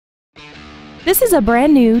This is a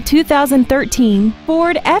brand new 2013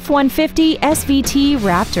 Ford F-150 SVT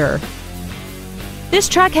Raptor. This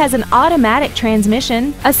truck has an automatic transmission,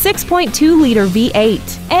 a 6.2-liter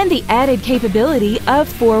V8, and the added capability of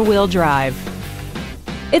four-wheel drive.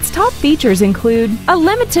 Its top features include a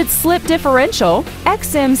limited slip differential,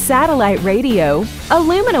 XM satellite radio,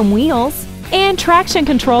 aluminum wheels, and traction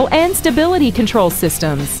control and stability control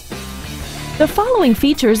systems. The following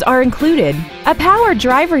features are included: a power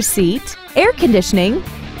driver's seat, air conditioning,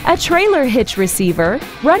 a trailer hitch receiver,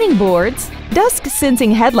 running boards, dusk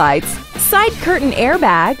sensing headlights, side curtain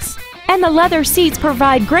airbags, and the leather seats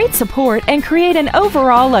provide great support and create an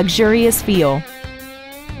overall luxurious feel.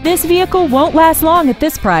 This vehicle won't last long at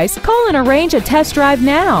this price. Call and arrange a test drive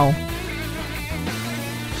now.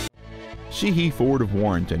 Sheehy Ford of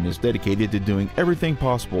Warrenton is dedicated to doing everything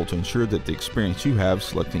possible to ensure that the experience you have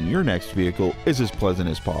selecting your next vehicle is as pleasant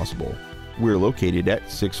as possible. We're located at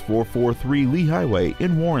 6443 Lee Highway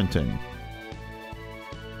in Warrenton.